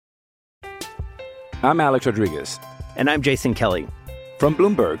I'm Alex Rodriguez. And I'm Jason Kelly. From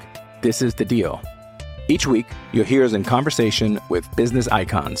Bloomberg, this is The Deal. Each week, you'll hear us in conversation with business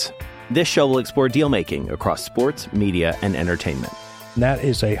icons. This show will explore deal-making across sports, media, and entertainment. That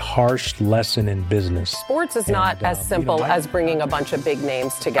is a harsh lesson in business. Sports is not as simple as bringing a bunch of big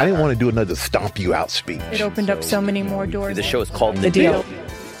names together. I didn't want to do another stomp you out speech. It opened up so many more doors. The show is called The Deal.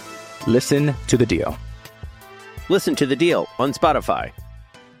 Listen to The Deal. Listen to The Deal on Spotify.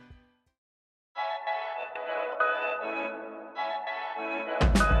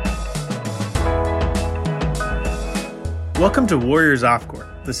 Welcome to Warriors Off Court,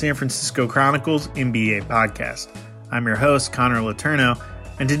 the San Francisco Chronicles NBA podcast. I'm your host, Connor Letourneau,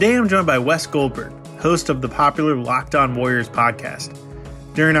 and today I'm joined by Wes Goldberg, host of the popular Locked On Warriors podcast.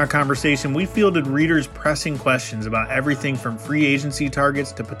 During our conversation, we fielded readers' pressing questions about everything from free agency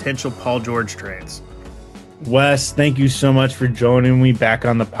targets to potential Paul George trades. Wes, thank you so much for joining me back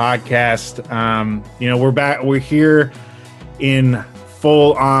on the podcast. We're back. We're here in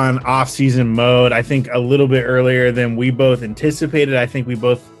full-on off-season mode. I think a little bit earlier than we both anticipated. I think we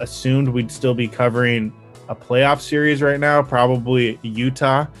both assumed we'd still be covering a playoff series right now, probably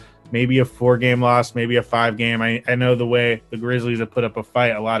Utah, maybe a 4-game loss, maybe a 5-game. I know the way the Grizzlies have put up a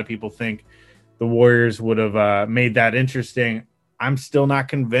fight, a lot of people think the Warriors would have made that interesting. I'm still not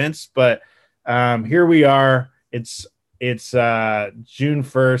convinced, but here we are. It's June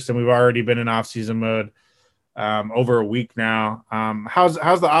 1st, and we've already been in off-season mode over a week now. How's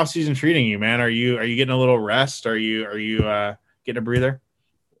the offseason treating you, man? Are you getting a little rest? Are you getting a breather?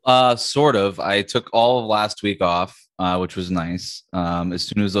 Sort of. I took all of last week off, which was nice. As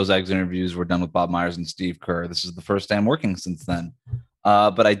soon as those exit interviews were done with Bob Myers and Steve Kerr, this is the first day I'm working since then.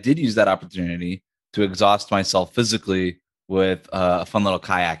 But I did use that opportunity to exhaust myself physically with a fun little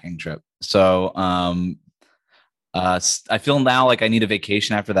kayaking trip. So I feel now like I need a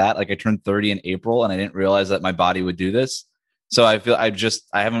vacation after that. Like I turned 30 in April and I didn't realize that my body would do this. So I feel I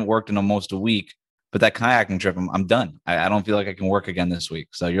haven't worked in almost a week, but that kayaking trip, I'm done. I don't feel like I can work again this week.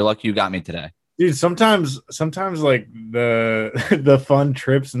 So you're lucky you got me today. Dude, sometimes like the fun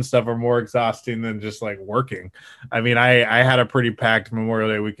trips and stuff are more exhausting than just like working. I mean, I had a pretty packed Memorial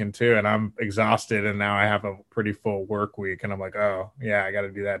Day weekend too, and I'm exhausted, and now I have a pretty full work week, and I'm like, oh yeah, I got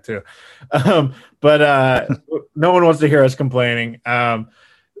to do that too. But no one wants to hear us complaining. I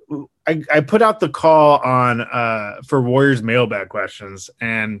put out the call on for Warriors mailbag questions,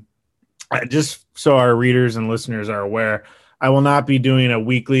 and just so our readers and listeners are aware, I will not be doing a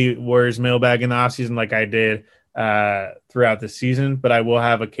weekly Warriors mailbag in the offseason like I did throughout the season, but I will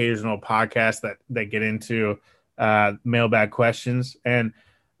have occasional podcasts that get into mailbag questions. And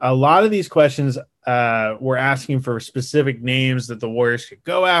a lot of these questions were asking for specific names that the Warriors could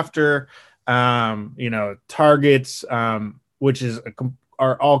go after, targets, which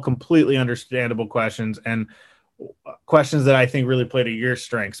are all completely understandable questions and questions that I think really play to your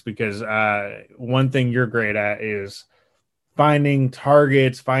strengths, because one thing you're great at is finding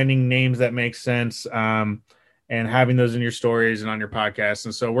targets, finding names that make sense, and having those in your stories and on your podcast.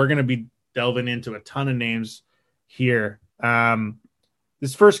 And so we're going to be delving into a ton of names here.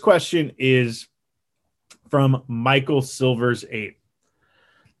 This first question is from Michael Silvers 8.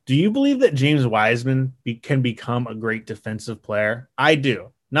 Do you believe that James Wiseman can become a great defensive player? I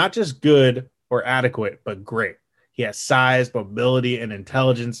do. Not just good or adequate, but great. He has size, mobility, and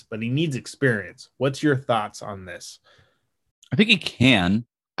intelligence, but he needs experience. What's your thoughts on this? I think he can.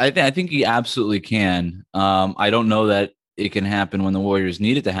 I think he absolutely can. I don't know that it can happen when the Warriors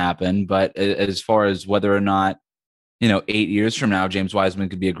need it to happen, but as far as whether or not, 8 years from now, James Wiseman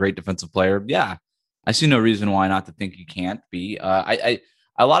could be a great defensive player, yeah, I see no reason why not to think he can't be. A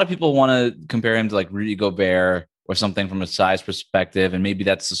lot of people want to compare him to like Rudy Gobert or something from a size perspective, and maybe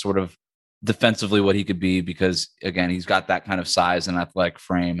that's the sort of defensively what he could be, because again, he's got that kind of size and athletic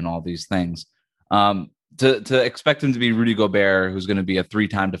frame and all these things. To expect him to be Rudy Gobert, who's going to be a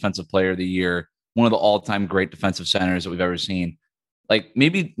 3-time defensive player of the year, one of the all-time great defensive centers that we've ever seen, like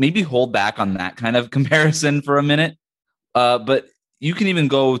maybe hold back on that kind of comparison for a minute. But you can even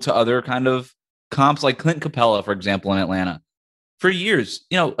go to other kind of comps like Clint Capella, for example, in Atlanta. For years,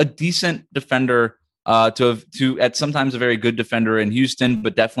 a decent defender, to at sometimes a very good defender in Houston,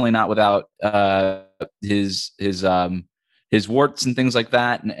 but definitely not without his warts and things like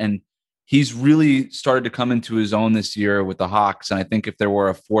that. And he's really started to come into his own this year with the Hawks. And I think if there were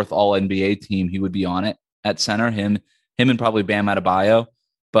a 4th All-NBA team, he would be on it at center, him and probably Bam Adebayo.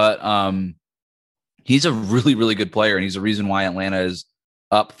 But he's a really, really good player, and he's a reason why Atlanta is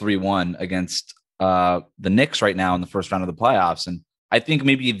up 3-1 against the Knicks right now in the first round of the playoffs. And I think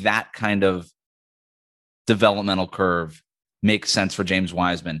maybe that kind of developmental curve makes sense for James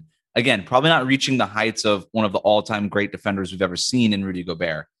Wiseman. Again, probably not reaching the heights of one of the all-time great defenders we've ever seen in Rudy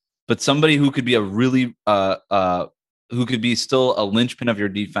Gobert, but somebody who could be a really who could be still a linchpin of your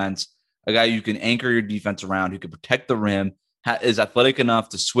defense, a guy you can anchor your defense around, who can protect the rim, is athletic enough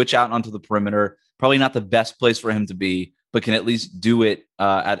to switch out onto the perimeter. Probably not the best place for him to be, but can at least do it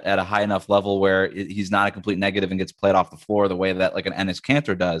at a high enough level where he's not a complete negative and gets played off the floor the way that like an Enes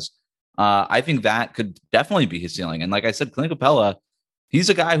Kanter does. I think that could definitely be his ceiling. And like I said, Clint Capella, he's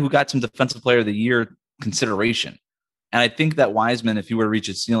a guy who got some Defensive Player of the Year consideration. And I think that Wiseman, if he were to reach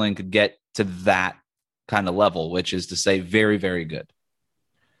his ceiling, could get to that kind of level, which is to say very, very good.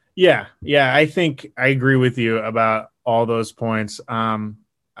 Yeah. I think I agree with you about all those points. I'm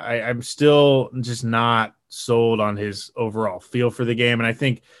still just not sold on his overall feel for the game. And I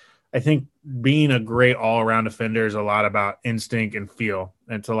think being a great all-around defender is a lot about instinct and feel.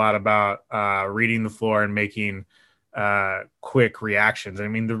 It's a lot about reading the floor and making quick reactions. I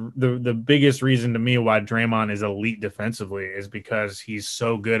mean, the biggest reason to me why Draymond is elite defensively is because he's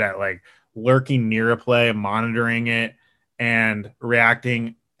so good at like lurking near a play, monitoring it, and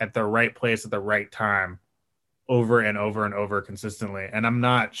reacting at the right place at the right time over and over and over consistently. And I'm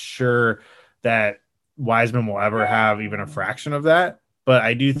not sure that Wiseman will ever have even a fraction of that, but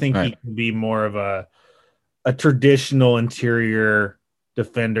I do think he can be more of a traditional interior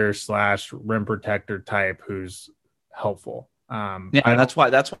defender / rim protector type who's helpful. And that's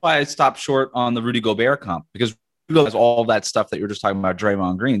why I stopped short on the Rudy Gobert comp, because Rudy has all that stuff that you were just talking about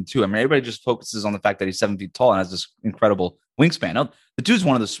Draymond Green too. I mean, everybody just focuses on the fact that he's 7 feet tall and has this incredible wingspan. Now, the dude's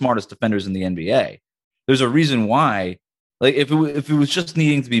one of the smartest defenders in the NBA. There's a reason why, like if it was just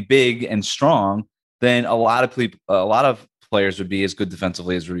needing to be big and strong, then a lot of players would be as good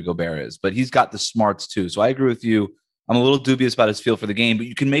defensively as Rudy Gobert is. But he's got the smarts too. So I agree with you. I'm a little dubious about his feel for the game, but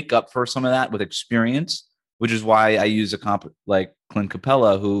you can make up for some of that with experience, which is why I use a comp like Clint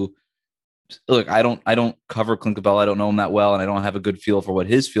Capella, who, look, I don't cover Clint Capella. I don't know him that well, and I don't have a good feel for what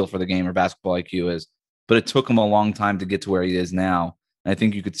his feel for the game or basketball IQ is. But it took him a long time to get to where he is now. And I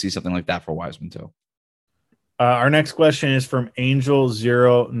think you could see something like that for Wiseman too. Our next question is from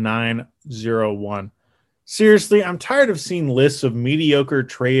Angel0901. Seriously, I'm tired of seeing lists of mediocre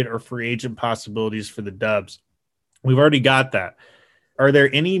trade or free agent possibilities for the Dubs. We've already got that. Are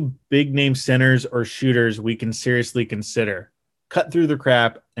there any big name centers or shooters we can seriously consider? Cut through the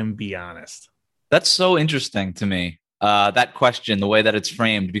crap and be honest. That's so interesting to me, that question, the way that it's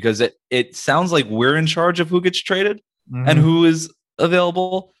framed, because it sounds like we're in charge of who gets traded and who is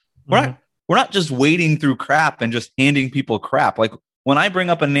available. We're not just wading through crap and just handing people crap. Like when I bring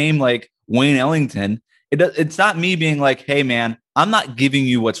up a name like Wayne Ellington, it's not me being like, hey, man, I'm not giving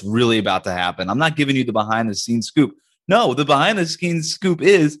you what's really about to happen. I'm not giving you the behind-the-scenes scoop. No, the behind-the-scenes scoop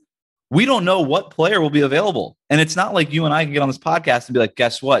is we don't know what player will be available. And it's not like you and I can get on this podcast and be like,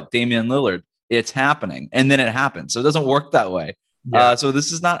 guess what, Damian Lillard, it's happening. And then it happens. So it doesn't work that way. Yeah. So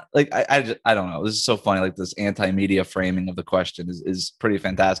this is not like, I don't know. This is so funny. Like this anti-media framing of the question is pretty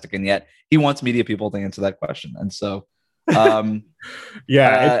fantastic. And yet he wants media people to answer that question. And so,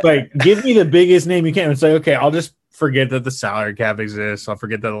 it's like, give me the biggest name you can. It's like, okay, I'll just forget that the salary cap exists. I'll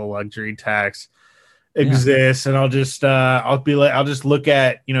forget that the luxury tax exists. And I'll just look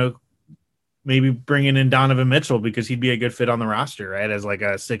at, maybe bringing in Donovan Mitchell because he'd be a good fit on the roster, right? As like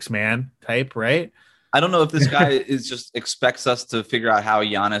a 6-man type, right? I don't know if this guy is just expects us to figure out how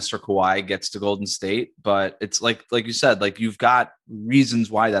Giannis or Kawhi gets to Golden State, but it's like you said, like you've got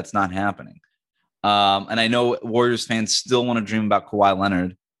reasons why that's not happening. And I know Warriors fans still want to dream about Kawhi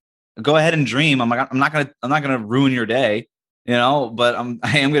Leonard. Go ahead and dream. I'm not gonna ruin your day, but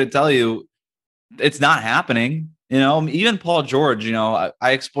I am gonna tell you it's not happening. Even Paul George, I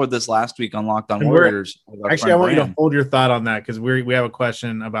explored this last week on Locked On Warriors. Actually, I want you to hold your thought on that because we have a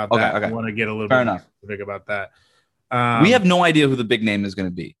question about that. Okay. I want to get a little bit more specific about that. We have no idea who the big name is going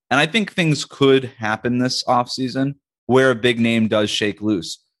to be. And I think things could happen this offseason where a big name does shake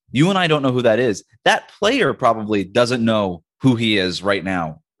loose. You and I don't know who that is. That player probably doesn't know who he is right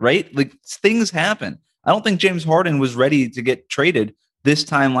now, right? Like things happen. I don't think James Harden was ready to get traded this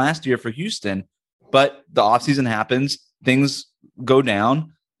time last year for Houston. But the offseason happens, things go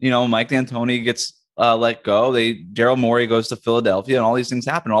down. Mike D'Antoni gets let go. Daryl Morey goes to Philadelphia, and all these things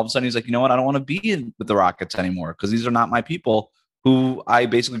happen. All of a sudden, he's like, you know what? I don't want to be with the Rockets anymore because these are not my people who I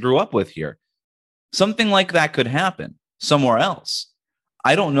basically grew up with here. Something like that could happen somewhere else.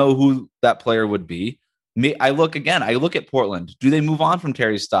 I don't know who that player would be. I look at Portland. Do they move on from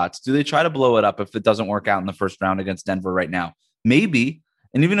Terry Stotts? Do they try to blow it up if it doesn't work out in the first round against Denver right now? Maybe.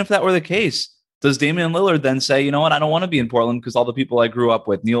 And even if that were the case, does Damian Lillard then say, you know what, I don't want to be in Portland because all the people I grew up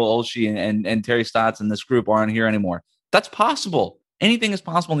with, Neil Olshey and Terry Stotts and this group aren't here anymore? That's possible. anything is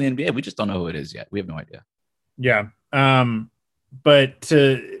possible in the NBA. We just don't know who it is yet. We have no idea. Yeah.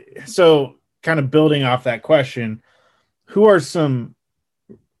 So kind of building off that question, who are some,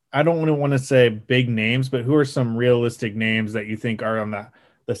 I don't want to say big names, but who are some realistic names that you think are on the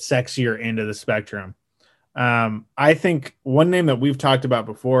sexier end of the spectrum? I think one name that we've talked about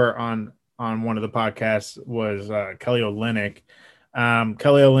before on one of the podcasts was Kelly Olynyk.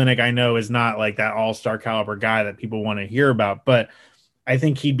 Kelly Olynyk, I know, is not like that all-star caliber guy that people want to hear about, but I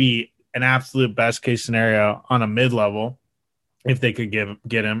think he'd be an absolute best case scenario on a mid-level if they could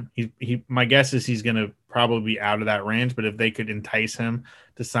get him. My guess is he's going to probably be out of that range, but if they could entice him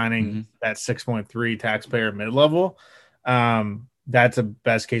to signing that 6.3 taxpayer mid-level, that's a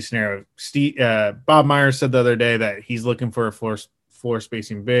best case scenario. Bob Myers said the other day that he's looking for a floor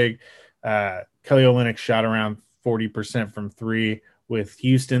spacing big. Kelly Olynyk shot around 40% from three with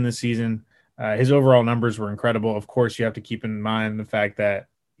Houston this season. His overall numbers were incredible. Of course, you have to keep in mind the fact that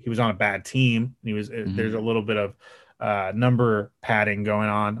he was on a bad team. There's a little bit of number padding going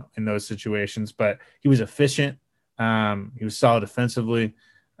on in those situations, but he was efficient. He was solid defensively.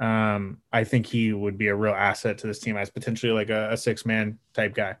 I think he would be a real asset to this team as potentially like a 6-man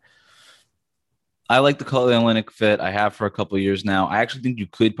type guy. I like the Kelly Olynyk fit. I have for a couple of years now. I actually think you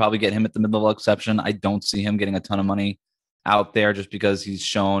could probably get him at the mid-level exception. I don't see him getting a ton of money out there just because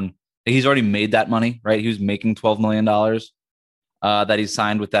he's already made that money, right? He was making $12 million that he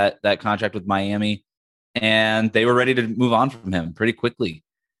signed with that contract with Miami, and they were ready to move on from him pretty quickly.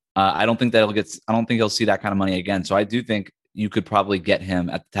 I don't think he'll see that kind of money again. So I do think you could probably get him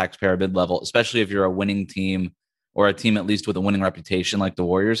at the taxpayer bid level, especially if you're a winning team or a team at least with a winning reputation like the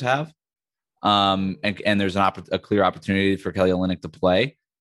Warriors have. And there's a clear opportunity for Kelly Olynyk to play.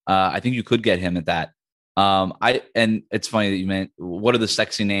 I think you could get him at that. And it's funny that you meant, what are the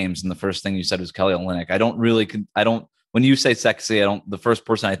sexy names? And the first thing you said was Kelly Olynyk. When you say sexy, the first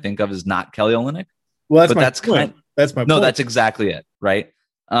person I think of is not Kelly Olynyk. Well, that's my point. That's exactly it. Right.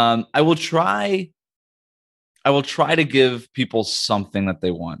 I will try to give people something that they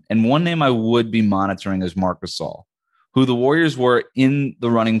want. And one name I would be monitoring is Marc Gasol, who the Warriors were in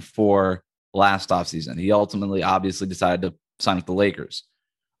the running for last offseason. He ultimately obviously decided to sign with the Lakers.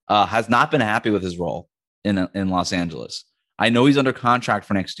 Has not been happy with his role in Los Angeles. I know he's under contract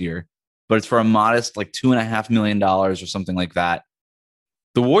for next year, but it's for a modest like $2.5 million or something like that.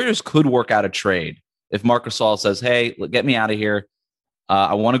 The Warriors could work out a trade if Marc Gasol says, "Hey, get me out of here.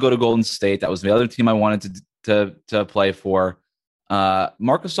 I want to go to Golden State. That was the other team I wanted to play for."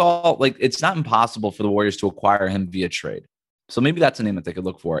 Marc Gasol, like, it's not impossible for the Warriors to acquire him via trade. So maybe that's a name that they could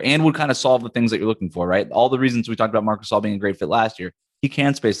look for and would kind of solve the things that you're looking for, right? All the reasons we talked about Marc Gasol being a great fit last year. He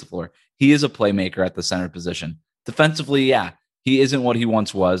can space the floor. He is a playmaker at the center position. Defensively, yeah, he isn't what he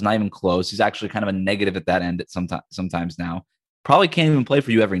once was, not even close. He's actually kind of a negative at that end sometimes now. Probably can't even play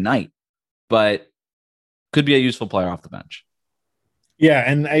for you every night, but could be a useful player off the bench. Yeah,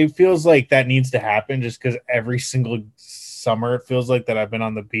 and it feels like that needs to happen just because every single summer it feels like that I've been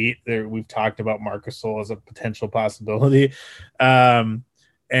on the beat there. We've talked about Marc Gasol as a potential possibility. And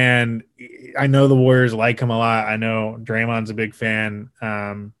I know the Warriors like him a lot. I know Draymond's a big fan.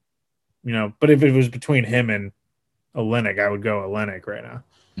 But if it was between him and Olynyk, I would go Olynyk right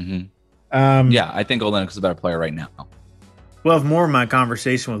now. Yeah, I think Olynyk is a better player right now. We'll have more of my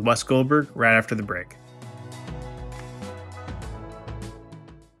conversation with Wes Goldberg right after the break.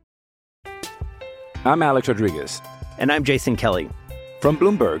 I'm Alex Rodriguez. And I'm Jason Kelly. From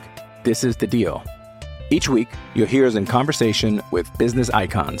Bloomberg, this is The Deal. Each week, you'll hear us in conversation with business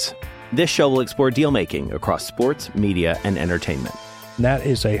icons. This show will explore deal-making across sports, media, and entertainment. That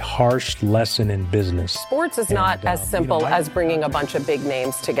is a harsh lesson in business. Sports is not as simple as bringing a bunch of big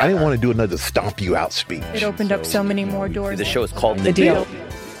names together. I didn't want to do another stomp you out speech. It opened up so many more doors. The show is called The Deal.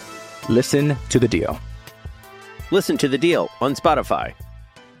 Listen to The Deal. Listen to The Deal on Spotify.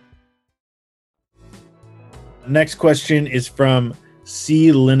 Next question is from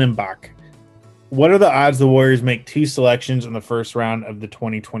C. Linenbach. What are the odds the Warriors make 2 selections in the first round of the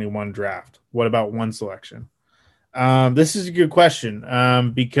 2021 draft? What about 1 selection? This is a good question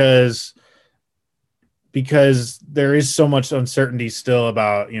because there is so much uncertainty still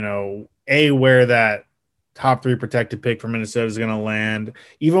about, where that top 3 protected pick from Minnesota is going to land,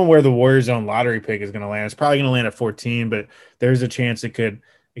 even where the Warriors' own lottery pick is going to land. It's probably going to land at 14, but there's a chance it could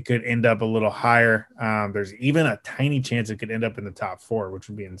end up a little higher. There's even a tiny chance it could end up in the top 4, which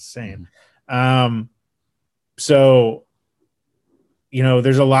would be insane. So,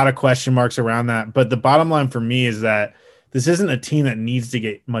 there's a lot of question marks around that. But the bottom line for me is that this isn't a team that needs to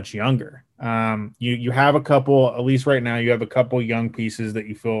get much younger. You have a couple, at least right now, you have a couple young pieces that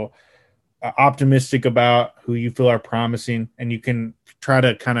you feel optimistic about, who you feel are promising, and you can try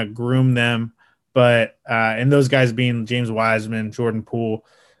to kind of groom them. But and those guys being James Wiseman, Jordan Poole,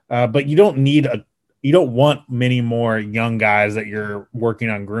 but you don't want many more young guys that you're working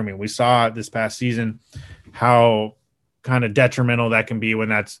on grooming. We saw this past season how kind of detrimental that can be when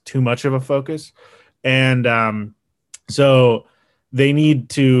that's too much of a focus. And so they need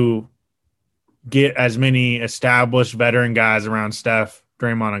to get as many established veteran guys around Steph,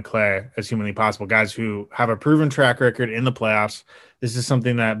 Draymond, and Clay as humanly possible, guys who have a proven track record in the playoffs. This is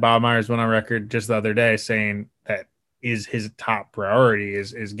something that Bob Myers went on record just the other day saying that is his top priority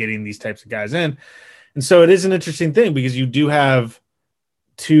is getting these types of guys in. And so it is an interesting thing because you do have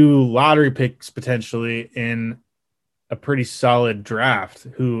 2 lottery picks potentially in a pretty solid draft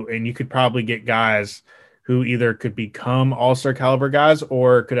and you could probably get guys who either could become all-star caliber guys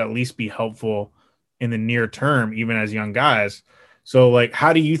or could at least be helpful in the near term, even as young guys. So like,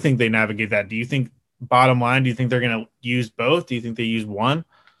 how do you think they navigate that? Do you think, bottom line, do you think they're going to use both? Do you think they use one?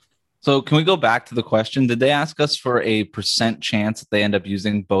 So can we go back to the question? Did they ask us for a % chance that they end up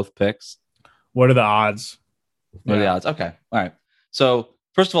using both picks? What are the odds? What are the odds? Okay. All right. So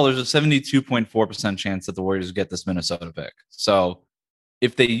first of all, there's a 72.4% chance that the Warriors get this Minnesota pick. So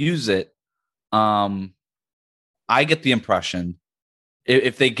if they use it, I get the impression,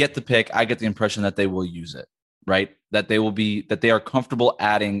 if they get the pick, I get the impression that they will use it, right? That they are comfortable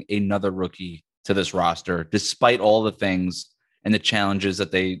adding another rookie to this roster, despite all the things and the challenges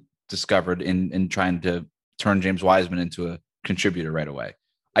that they discovered in trying to turn James Wiseman into a contributor right away.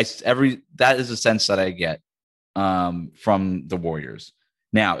 That is a sense that I get from the Warriors.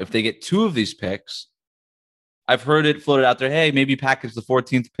 Now, if they get 2 of these picks, I've heard it floated out there, hey, maybe package the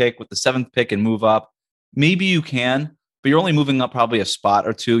 14th pick with the 7th pick and move up. Maybe you can, but you're only moving up probably a spot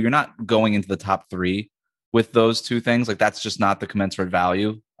or 2. You're not going into the top 3 with those 2 things. Like, that's just not the commensurate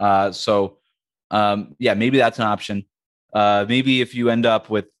value. Yeah, maybe that's an option. Maybe if you end up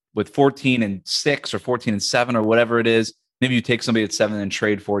with 14 and 6 or 14 and 7 or whatever it is, maybe you take somebody at 7 and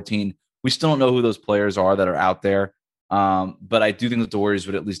trade 14. We still don't know who those players are that are out there. But I do think that the Warriors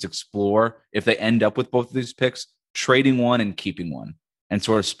would at least explore, if they end up with both of these picks, trading one and keeping one and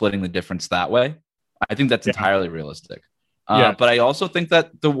sort of splitting the difference that way. I think that's entirely realistic. But I also think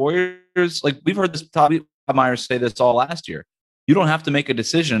that the Warriors, like we've heard this Bob Myers say this all last year, you don't have to make a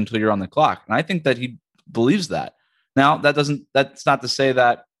decision until you're on the clock. And I think that he believes that. Now, that's not to say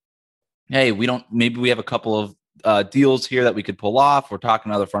that, hey, maybe we have a couple of deals here that we could pull off. We're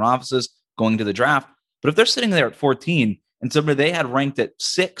talking to other front offices going to the draft. But if they're sitting there at 14 and somebody they had ranked at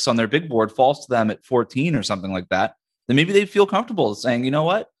 6 on their big board falls to them at 14 or something like that, then maybe they feel comfortable saying, you know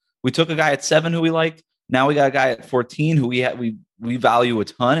what? We took a guy at 7 who we liked. Now we got a guy at 14 who we value a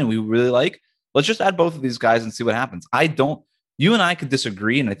ton and we really like. Let's just add both of these guys and see what happens. You and I could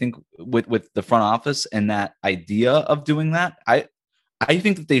disagree. And I think with the front office and that idea of doing that, I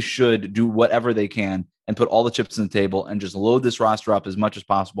think that they should do whatever they can and put all the chips on the table and just load this roster up as much as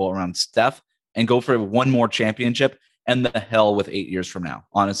possible around Steph and go for one more championship and the hell with 8 years from now.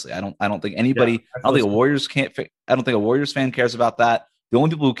 Honestly, I don't think anybody, I don't think a Warriors fan cares about that. The only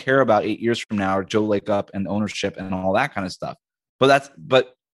people who care about 8 years from now are Joe Lacob and ownership and all that kind of stuff. But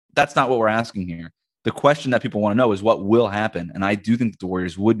that's not what we're asking here. The question that people want to know is what will happen. And I do think that the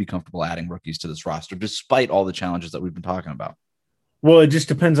Warriors would be comfortable adding rookies to this roster, despite all the challenges that we've been talking about. Well, it just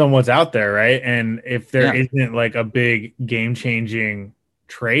depends on what's out there, right? And if there isn't like a big game-changing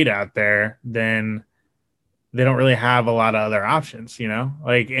trade out there, then they don't really have a lot of other options, you know?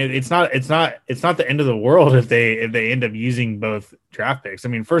 Like it's not the end of the world if they end up using both draft picks. I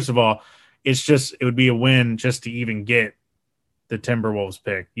mean, first of all, it would be a win just to even get the Timberwolves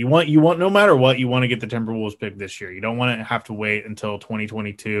pick. You want no matter what, you want to get the Timberwolves pick this year. You don't want to have to wait until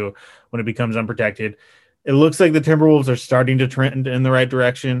 2022 when it becomes unprotected. It looks like the Timberwolves are starting to trend in the right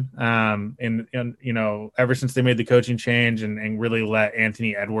direction. And you know, ever since they made the coaching change and really let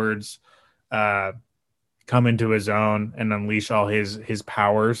Anthony Edwards come into his own and unleash all his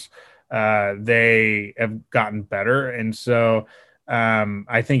powers, they have gotten better. And so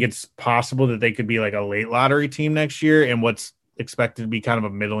I think it's possible that they could be like a late lottery team next year and what's expected to be kind of a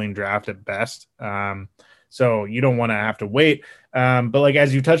middling draft at best. So you don't want to have to wait. But like,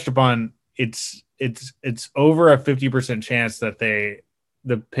 as you touched upon, it's over a 50% chance that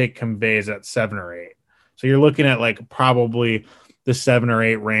the pick conveys at 7 or 8. So you're looking at like probably the 7 or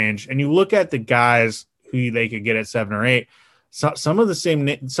 8 range. And you look at the guys who they could get at 7 or 8. So some of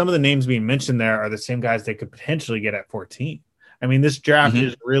the names being mentioned there are the same guys they could potentially get at 14. I mean, this draft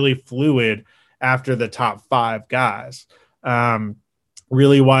is really fluid after the top 5 guys.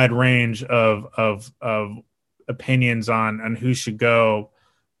 Really wide range of opinions on who should go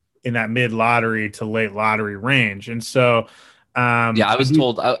in that mid lottery to late lottery range. And so, I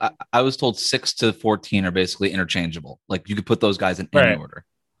was told 6 to 14 are basically interchangeable. Like you could put those guys in any order.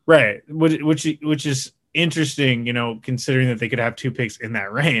 Right. Which is interesting, considering that they could have 2 picks in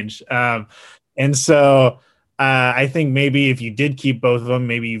that range. And so I think maybe if you did keep both of them,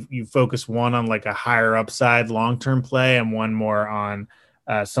 maybe you focus one on like a higher upside long-term play and one more on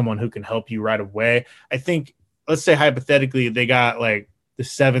someone who can help you right away. I think, let's say hypothetically, they got like the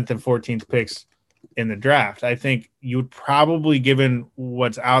 7th and 14th picks in the draft. I think you would probably, given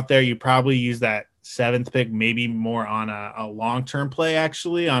what's out there, you probably use that 7th pick maybe more on a long-term play,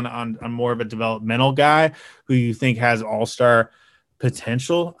 actually on more of a developmental guy who you think has all-star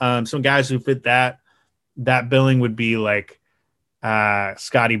potential. Some guys who fit that billing would be like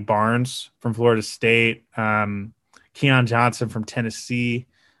Scotty Barnes from Florida State, Keon Johnson from Tennessee.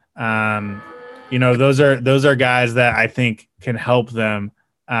 Those are guys that I think can help them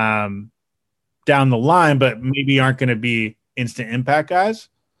down the line, but maybe aren't going to be instant impact guys.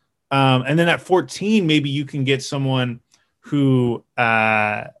 And then at 14, maybe you can get someone who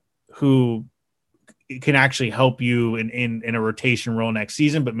can actually help you in a rotation role next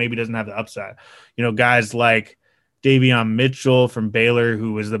season, but maybe doesn't have the upside. Guys like Davion Mitchell from Baylor,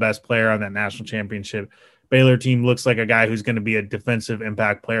 who was the best player on that national championship Baylor team, looks like a guy who's going to be a defensive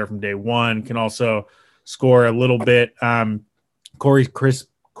impact player from day one, can also score a little bit. Corey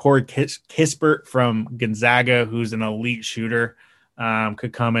Kispert from Gonzaga, who's an elite shooter,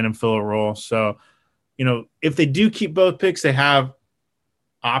 could come in and fill a role. So, if they do keep both picks, they have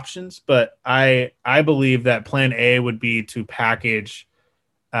options, but I believe that plan A would be to package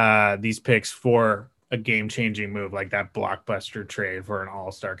these picks for a game-changing move like that blockbuster trade for an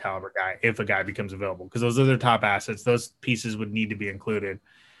all-star caliber guy if a guy becomes available, because those are their top assets. Those pieces would need to be included.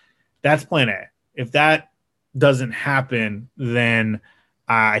 That's plan A. If that doesn't happen, then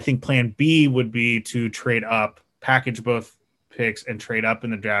I think plan B would be to trade up, package both picks, and trade up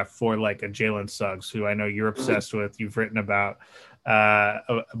in the draft for like a Jalen Suggs, who I know you're obsessed with. You've written about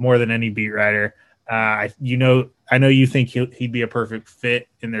more than any beat writer. I know you think he'd be a perfect fit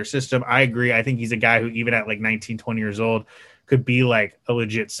in their system. I agree. I think he's a guy who, even at like 19, 20 years old, could be like a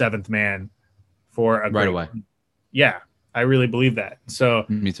legit 7th man for a right away. Yeah, I really believe that. So,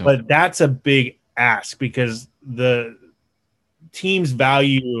 me too. But that's a big ask because the teams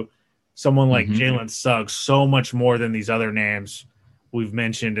value someone like Jalen Suggs so much more than these other names we've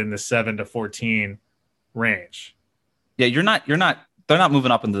mentioned in the 7 to 14 range. Yeah, they're not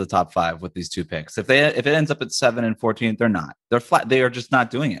moving up into the top 5 with these 2 picks. If it ends up at 7 and 14, they're not. They're flat. They are just not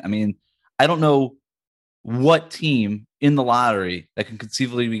doing it. I mean, I don't know what team in the lottery that can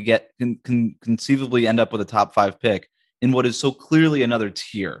conceivably end up with a top 5 pick in what is so clearly another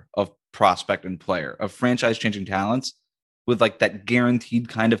tier of prospect and player, of franchise-changing talents, with like that guaranteed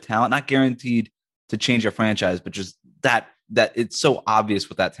kind of talent, not guaranteed to change your franchise, but just that it's so obvious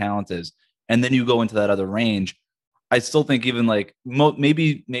what that talent is. And then you go into that other range. I still think even like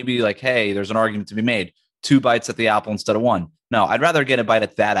maybe like, hey, there's an argument to be made. 2 bites at the apple instead of 1. No, I'd rather get a bite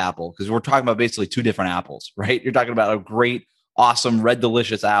at that apple, because we're talking about basically 2 different apples, right? You're talking about a great, awesome, red,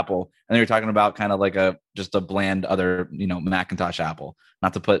 delicious apple. And then you're talking about kind of like just a bland other, Macintosh apple.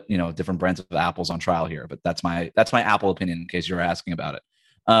 Not to put, different brands of apples on trial here, but that's my apple opinion in case you were asking about it.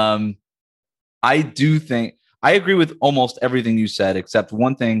 I do think I agree with almost everything you said, except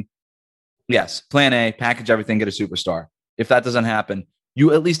one thing. Yes, plan A, package everything, get a superstar. If that doesn't happen,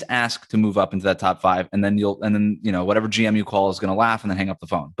 you at least ask to move up into that top 5, and then whatever GM you call is going to laugh and then hang up the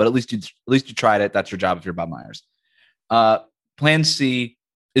phone. But at least you tried it. That's your job if you're Bob Myers. Plan C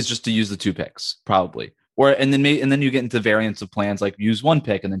is just to use the 2 picks, probably, and then you get into variants of plans like use 1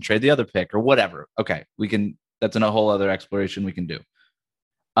 pick and then trade the other pick or whatever. Okay, we can. That's a whole other exploration we can do.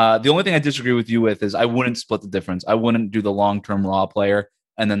 The only thing I disagree with you with is I wouldn't split the difference. I wouldn't do the long-term raw player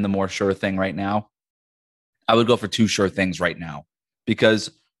and then the more sure thing right now. I would go for 2 sure things right now, because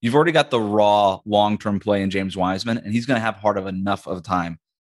you've already got the raw long-term play in James Wiseman, and he's going to have hard of enough of time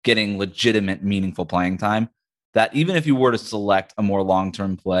getting legitimate, meaningful playing time that even if you were to select a more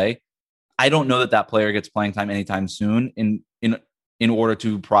long-term play, I don't know that player gets playing time anytime soon in order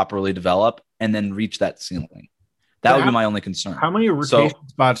to properly develop and then reach that ceiling. That would be my only concern. How many rotation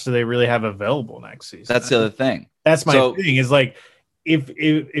spots do they really have available next season? That's the other thing. That's my thing, is like,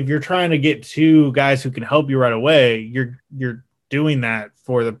 if you're trying to get 2 guys who can help you right away, you're doing that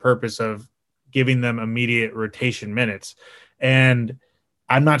for the purpose of giving them immediate rotation minutes. And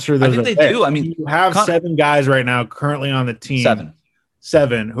I'm not sure those I think they do. I mean, you have 7 guys right now currently on the team.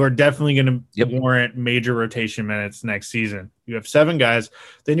 7 who are definitely going to warrant major rotation minutes next season. You have 7 guys.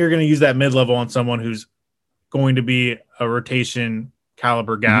 Then you're going to use that mid-level on someone who's going to be a rotation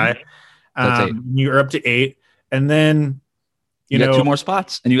caliber guy. That's 8. You're up to 8. And then, you got 2 more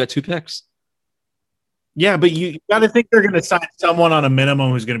spots and you got 2 picks. Yeah, but you got to think they're going to sign someone on a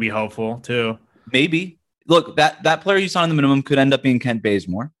minimum who's going to be helpful too. Maybe. Look, that player you signed on the minimum could end up being Kent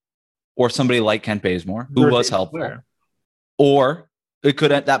Bazemore or somebody like Kent Bazemore who was helpful. Player. Or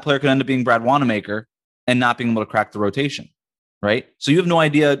that player could end up being Brad Wanamaker and not being able to crack the rotation, right? So you have no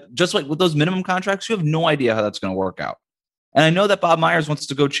idea, just like with those minimum contracts, you have no idea how that's going to work out. And I know that Bob Myers wants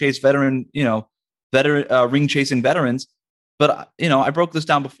to go chase ring chasing veterans, but I broke this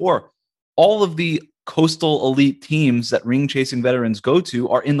down before. All of the coastal elite teams that ring chasing veterans go to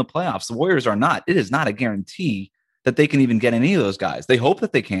are in the playoffs. The Warriors are not. It is not a guarantee that they can even get any of those guys. They hope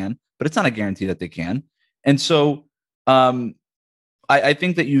that they can, but it's not a guarantee that they can. And so I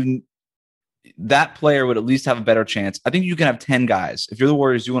think that that player would at least have a better chance. I think you can have 10 guys. If you're the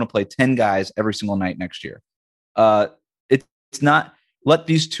Warriors, you want to play 10 guys every single night next year. It's not let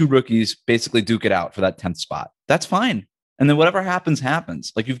these 2 rookies basically duke it out for that 10th spot. That's fine. And then whatever happens,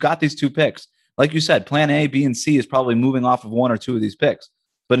 happens. Like, you've got these 2 picks. Like you said, plan A, B, and C is probably moving off of 1 or 2 of these picks.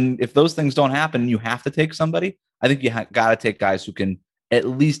 But if those things don't happen and you have to take somebody, I think you got to take guys who can at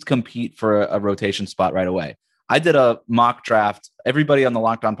least compete for a rotation spot right away. I did a mock draft. Everybody on the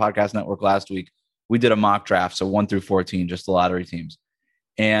Locked On Podcast Network last week, we did a mock draft. So 1 through 14, just the lottery teams.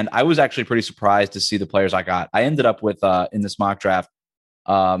 And I was actually pretty surprised to see the players I got. I ended up with, in this mock draft,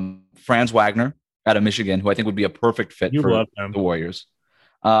 Franz Wagner out of Michigan, who I think would be a perfect fit for the Warriors.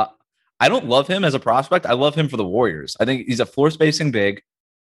 I don't love him as a prospect. I love him for the Warriors. I think he's a floor spacing big,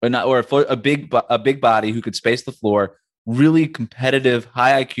 a big body who could space the floor, really competitive,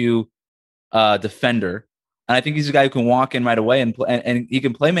 high IQ defender. And I think he's a guy who can walk in right away and he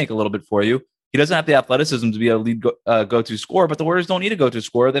can play make a little bit for you. He doesn't have the athleticism to be a lead go-to scorer, but the Warriors don't need a go-to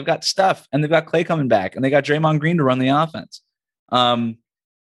scorer. They've got Steph and they've got Klay coming back and they got Draymond Green to run the offense.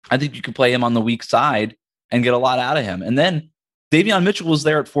 I think you can play him on the weak side and get a lot out of him. And then Davion Mitchell was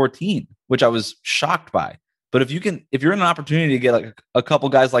there at 14, which I was shocked by. But if you're in an opportunity to get like a couple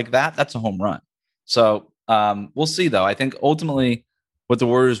guys like that, that's a home run. So we'll see, though. I think ultimately what the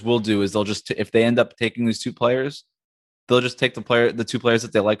Warriors will do is they'll just, if they end up taking these 2 players, they'll just take the 2 players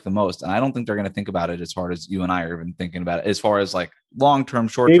that they like the most. And I don't think they're going to think about it as hard as you and I are even thinking about it, as far as like long-term,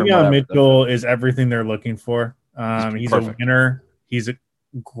 short-term. Davion Mitchell is everything they're looking for. He's a winner. He's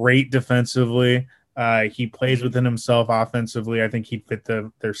great defensively. He plays within himself offensively. I think he'd fit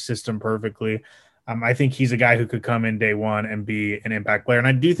their system perfectly. I think he's a guy who could come in day one and be an impact player. And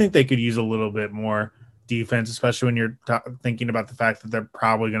I do think they could use a little bit more defense, especially when you're thinking about the fact that they're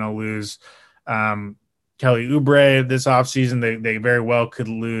probably going to lose Kelly Oubre this offseason. They very well could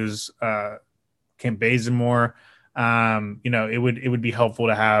lose Kent Bazemore. It would be helpful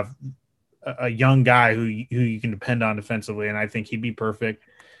to have a young guy who you can depend on defensively, and I think he'd be perfect.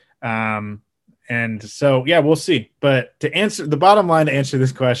 And so, yeah, we'll see. But to answer the bottom line, to answer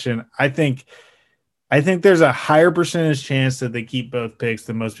this question, I think there's a higher percentage chance that they keep both picks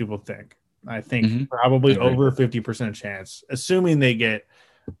than most people think. I think probably over a 50% chance, assuming they get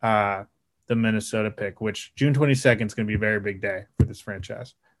the Minnesota pick, which June 22nd is going to be a very big day for this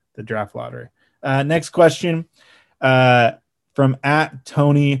franchise, the draft lottery. Next question from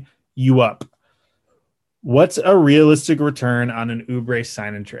 @Tony You Up. What's a realistic return on an Oubre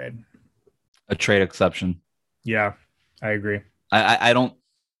sign and trade? A trade exception. Yeah, I agree. I don't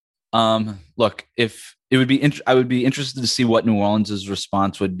look, if it would be I would be interested to see what New Orleans'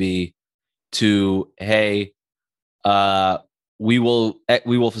 response would be to, hey, we will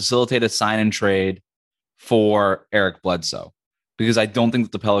facilitate a sign and trade for Eric Bledsoe, because I don't think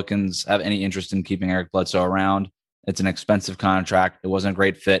that the Pelicans have any interest in keeping Eric Bledsoe around. It's an expensive contract. It wasn't a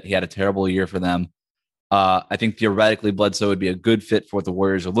great fit. He had a terrible year for them. I think theoretically Bledsoe would be a good fit for what the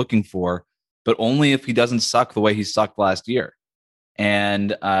Warriors are looking for, but only if he doesn't suck the way he sucked last year.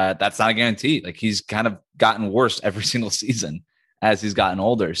 And that's not a guarantee. Like, he's kind of gotten worse every single season as he's gotten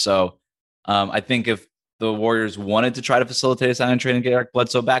older. So I think if the Warriors wanted to try to facilitate a sign and trade and get Eric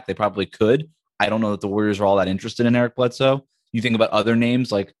Bledsoe back, they probably could. I don't know that the Warriors are all that interested in Eric Bledsoe. You think about other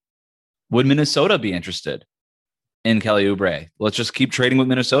names, like, would Minnesota be interested in Kelly Oubre? Let's just keep trading with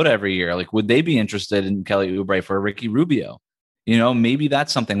Minnesota every year. Like, would they be interested in Kelly Oubre for Ricky Rubio? Maybe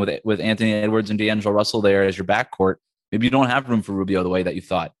that's something with Anthony Edwards and D'Angelo Russell there as your backcourt. Maybe you don't have room for Rubio the way that you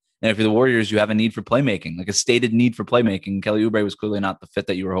thought. And if you're the Warriors, you have a need for playmaking, like a stated need for playmaking. Kelly Oubre was clearly not the fit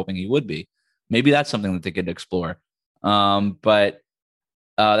that you were hoping he would be. Maybe that's something that they could explore. But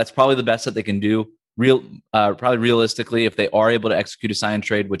that's probably the best that they can do. Probably realistically, if they are able to execute a sign and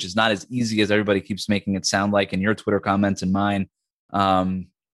trade, which is not as easy as everybody keeps making it sound like in your Twitter comments and mine,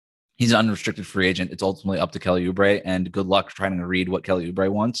 he's an unrestricted free agent. It's ultimately up to Kelly Oubre, and good luck trying to read what Kelly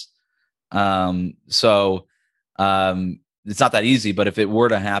Oubre wants. It's not that easy, but if it were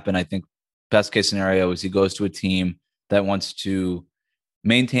to happen, I think best case scenario is he goes to a team that wants to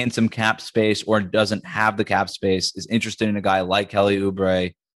maintain some cap space or doesn't have the cap space, is interested in a guy like Kelly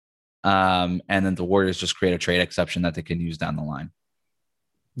Oubre, and then the Warriors just create a trade exception that they can use down the line.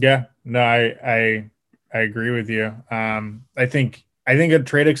 Yeah, no, I agree with you. I think a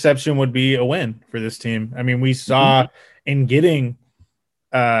trade exception would be a win for this team. I mean, we saw in getting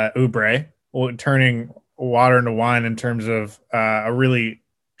Oubre turning water into wine in terms of a really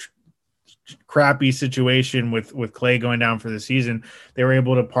crappy situation with Clay going down for the season. They were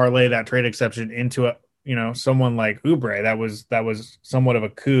able to parlay that trade exception into someone like Oubre. That was somewhat of a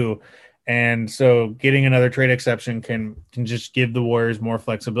coup. And so getting another trade exception can just give the Warriors more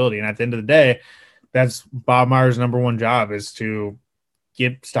flexibility. And at the end of the day, that's Bob Myers' number one job, is to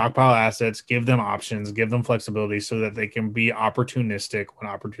stockpile assets, give them options, give them flexibility so that they can be opportunistic when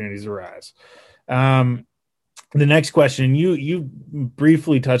opportunities arise. The next question, you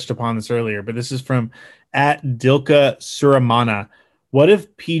briefly touched upon this earlier, but this is from @Dilka Suramana. What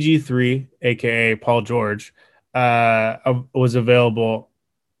if PG3, aka Paul George, was available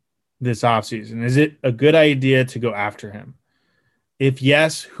this offseason? Is it a good idea to go after him? If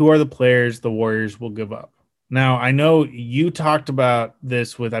yes, who are the players the Warriors will give up? Now, I know you talked about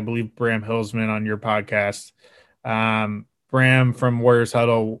this with, I believe, Bram Hillsman on your podcast. Bram from Warriors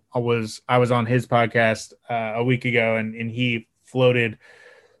Huddle, I was on his podcast a week ago, and he floated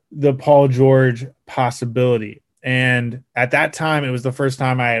the Paul George possibility. And at that time, it was the first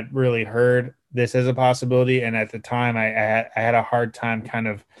time I had really heard this as a possibility. And at the time, I had a hard time kind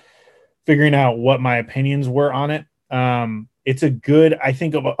of figuring out what my opinions were on it. It's a good, I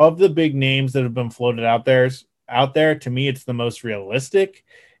think of the big names that have been floated out there, to me, it's the most realistic.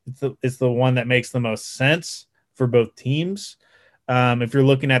 It's the one that makes the most sense for both teams. If you're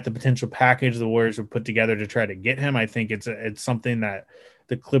looking at the potential package the Warriors would put together to try to get him, I think it's something that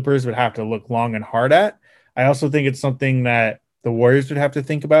the Clippers would have to look long and hard at. I also think it's something that the Warriors would have to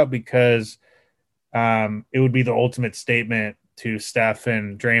think about, because it would be the ultimate statement to Steph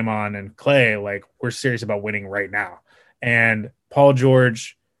and Draymond and Clay, like, we're serious about winning right now. And Paul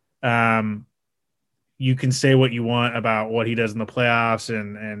George, you can say what you want about what he does in the playoffs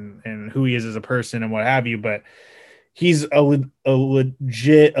and who he is as a person and what have you, but he's a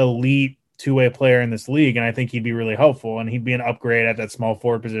legit elite two-way player in this league, and I think he'd be really helpful, and he'd be an upgrade at that small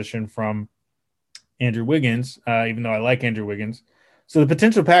forward position from Andrew Wiggins, even though I like Andrew Wiggins. So the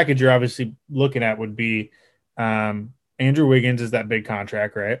potential package you're obviously looking at would be Andrew Wiggins is that big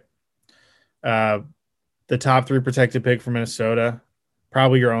contract, right? The top 3 protected pick from Minnesota,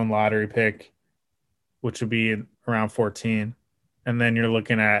 probably your own lottery pick, which would be around 14. And then you're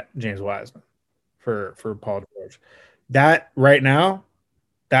looking at James Wiseman for Paul George. That right now,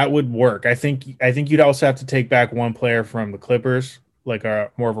 that would work. I think you'd also have to take back one player from the Clippers, like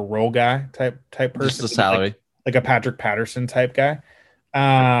a more of a role guy type person. Just the salary. Like a Patrick Patterson type guy.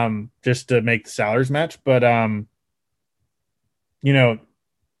 Just to make the salaries match. But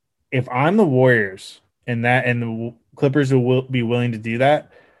if I'm the Warriors and the Clippers will be willing to do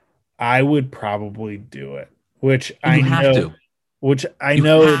that, I would probably do it. Which I know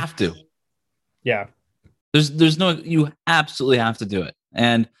You have to. Yeah. There's no, you absolutely have to do it.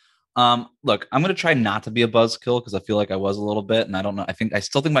 And look, I'm going to try not to be a buzzkill, because I feel like I was a little bit, and I don't know. I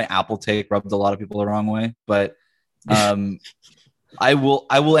still think my Apple take rubbed a lot of people the wrong way, but I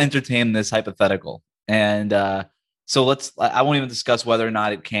will entertain this hypothetical. And so I won't even discuss whether or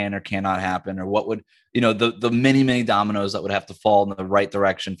not it can or cannot happen, or what would, the many, many dominoes that would have to fall in the right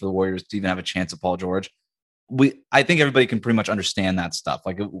direction for the Warriors to even have a chance at Paul George. I think everybody can pretty much understand that stuff.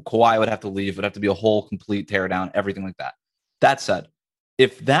 Like, Kawhi would have to leave. It would have to be a whole complete tear down, everything like that. That said,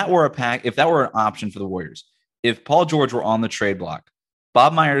 if that were an option for the Warriors, if Paul George were on the trade block,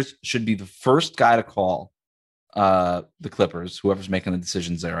 Bob Myers should be the first guy to call the Clippers, whoever's making the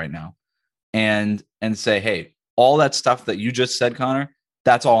decisions there right now, and say, hey, all that stuff that you just said, Connor,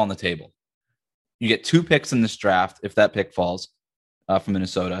 that's all on the table. You get 2 picks in this draft if that pick falls from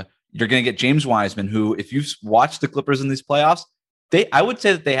Minnesota. You're going to get James Wiseman, who, if you've watched the Clippers in these playoffs, I would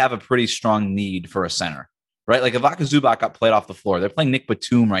say that they have a pretty strong need for a center, right? Like, Ivica Zubac got played off the floor. They're playing Nick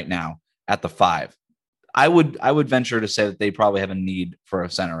Batum right now at the 5. I would venture to say that they probably have a need for a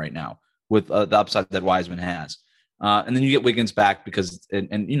center right now with the upside that Wiseman has. And then you get Wiggins back because,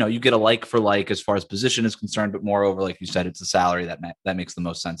 you get a like for like as far as position is concerned, but moreover, like you said, it's the salary that makes the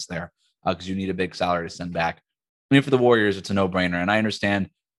most sense there, because you need a big salary to send back. I mean, for the Warriors, it's a no-brainer. And I understand,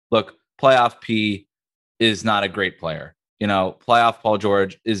 look, playoff P is not a great player. playoff Paul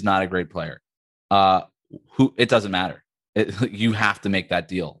George is not a great player. It doesn't matter. You have to make that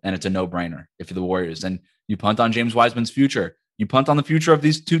deal, and it's a no-brainer if you're the Warriors. And you punt on James Wiseman's future. You punt on the future of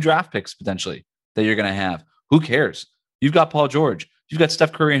these 2 draft picks potentially that you're going to have. Who cares? You've got Paul George. You've got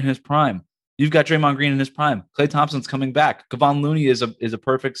Steph Curry in his prime. You've got Draymond Green in his prime. Klay Thompson's coming back. Kevon Looney is a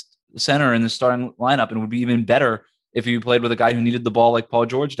perfect center in the starting lineup, and would be even better if you played with a guy who needed the ball like Paul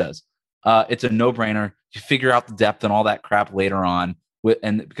George does. It's a no-brainer. You figure out the depth and all that crap later on,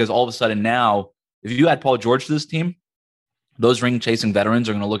 because all of a sudden now, if you add Paul George to this team, those ring-chasing veterans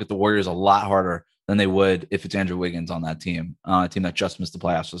are going to look at the Warriors a lot harder than they would if it's Andrew Wiggins on that team, a team that just missed the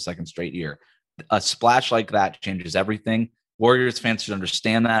playoffs for the 2nd straight year. A splash like that changes everything. Warriors fans should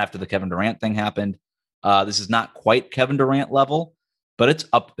understand that after the Kevin Durant thing happened. This is not quite Kevin Durant level, but it's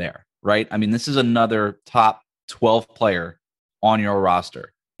up there, right? I mean, this is another top 12 player on your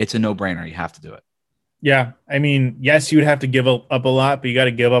roster. It's a no-brainer. You have to do it. Yeah. I mean, yes, you would have to give up a lot, but you got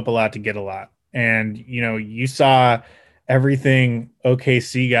to give up a lot to get a lot. And, you saw everything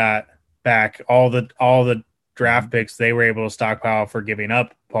OKC got back, all the draft picks they were able to stockpile for giving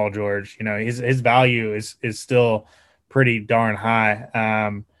up Paul George. His value is still pretty darn high.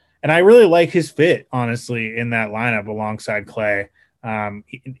 And I really like his fit, honestly, in that lineup alongside Klay.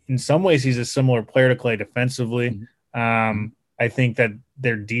 In some ways, he's a similar player to Klay defensively. I think that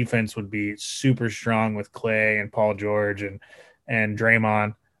their defense would be super strong with Klay and Paul George and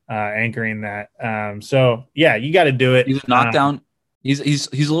Draymond anchoring that. So yeah, you got to do it. He's a knockdown. He's a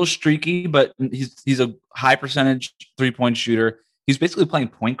little streaky, but he's a high percentage 3-point shooter. He's basically playing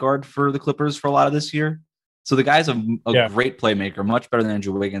point guard for the Clippers for a lot of this year. So the guy's a great playmaker, much better than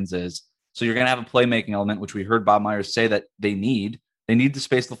Andrew Wiggins is. So you're going to have a playmaking element, which we heard Bob Myers say that they need. They need to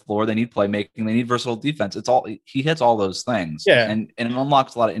space the floor. They need playmaking. They need versatile defense. He hits all those things. Yeah. And it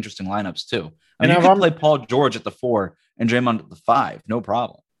unlocks a lot of interesting lineups too. I mean, you can play Paul George at the 4 and Draymond at the 5, no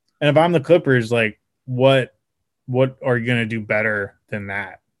problem. And if I'm the Clippers, like what are you going to do better than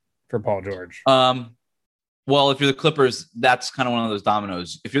that for Paul George? Well, if you're the Clippers, that's kind of one of those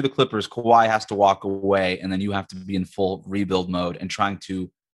dominoes. If you're the Clippers, Kawhi has to walk away, and then you have to be in full rebuild mode and trying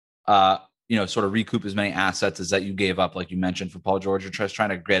to, sort of recoup as many assets as that you gave up, like you mentioned for Paul George. You're just trying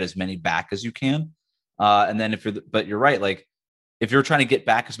to get as many back as you can. And then but you're right, like if you're trying to get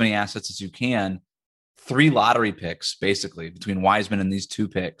back as many assets as you can, 3 lottery picks basically between Wiseman and these 2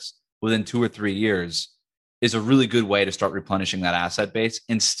 picks within 2 or 3 years is a really good way to start replenishing that asset base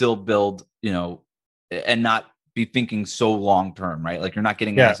and still build, and not be thinking so long term, right? Like you're not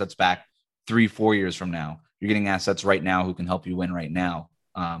getting assets back 3-4 years from now. You're getting assets right now who can help you win right now.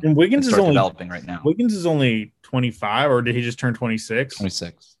 And Wiggins is only developing right now. Wiggins is only 25, or did he just turn 26?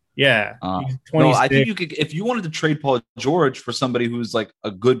 26. Yeah. No, I think you could, if you wanted to trade Paul George for somebody who's like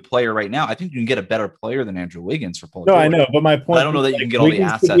a good player right now, I think you can get a better player than Andrew Wiggins for Paul George. No, I know, but my point. I don't know that you can get all the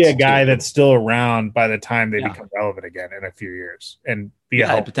assets. Be a guy that's still around by the time they become relevant again in a few years, and be a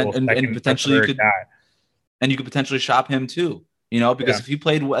helpful and potentially you could guy. And you could potentially shop him too, because if he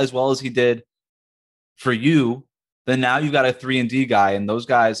played as well as he did for you, then now you've got a 3-and-D guy, and those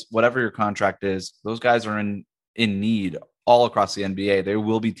guys, whatever your contract is, those guys are in need all across the NBA. There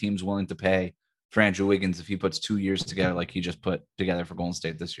will be teams willing to pay for Andrew Wiggins if he puts 2 years together like he just put together for Golden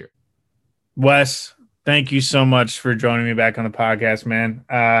State this year. Wes, thank you so much for joining me back on the podcast, man.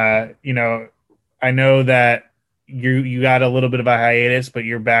 I know that you got a little bit of a hiatus, but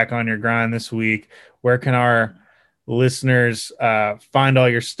you're back on your grind this week. Where can our listeners find all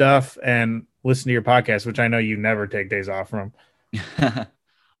your stuff and listen to your podcast, which I know you never take days off from? The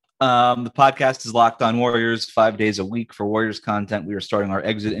podcast is Locked On Warriors 5 days a week for Warriors content. We are starting our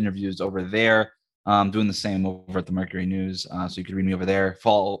exit interviews over there. Doing the same over at the Mercury News. So you can read me over there.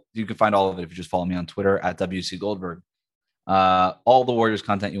 You can find all of it if you just follow me on Twitter at WC Goldberg. All the Warriors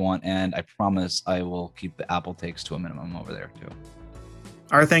content you want, and I promise I will keep the Apple takes to a minimum over there too.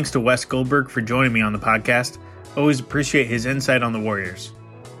 Our thanks to Wes Goldberg for joining me on the podcast. Always appreciate his insight on the Warriors.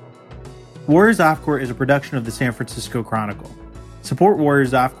 Warriors Off Court is a production of the San Francisco Chronicle. Support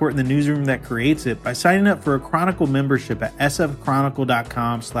Warriors Off Court in the newsroom that creates it by signing up for a Chronicle membership at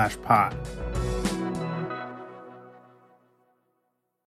sfchronicle.com/pod.